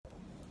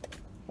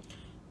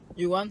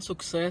You want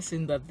success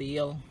in that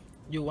deal.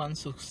 You want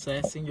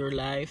success in your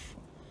life.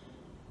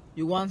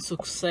 You want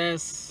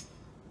success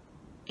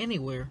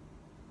anywhere.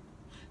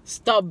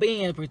 Stop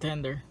being a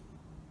pretender.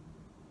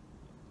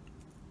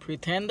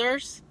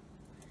 Pretenders,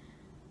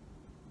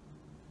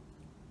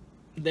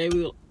 they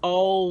will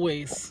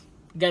always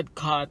get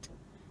caught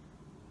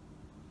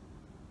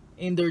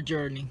in their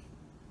journey.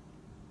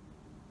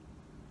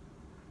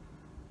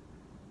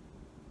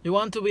 You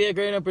want to be a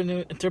great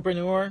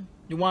entrepreneur?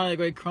 You want a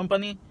great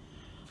company?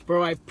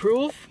 Provide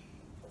proof,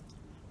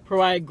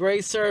 provide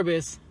great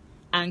service,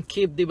 and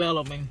keep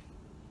developing.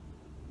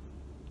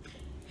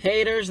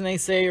 Haters,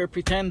 naysayers,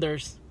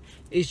 pretenders,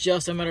 it's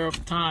just a matter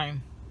of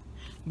time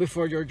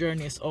before your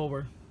journey is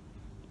over.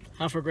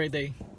 Have a great day.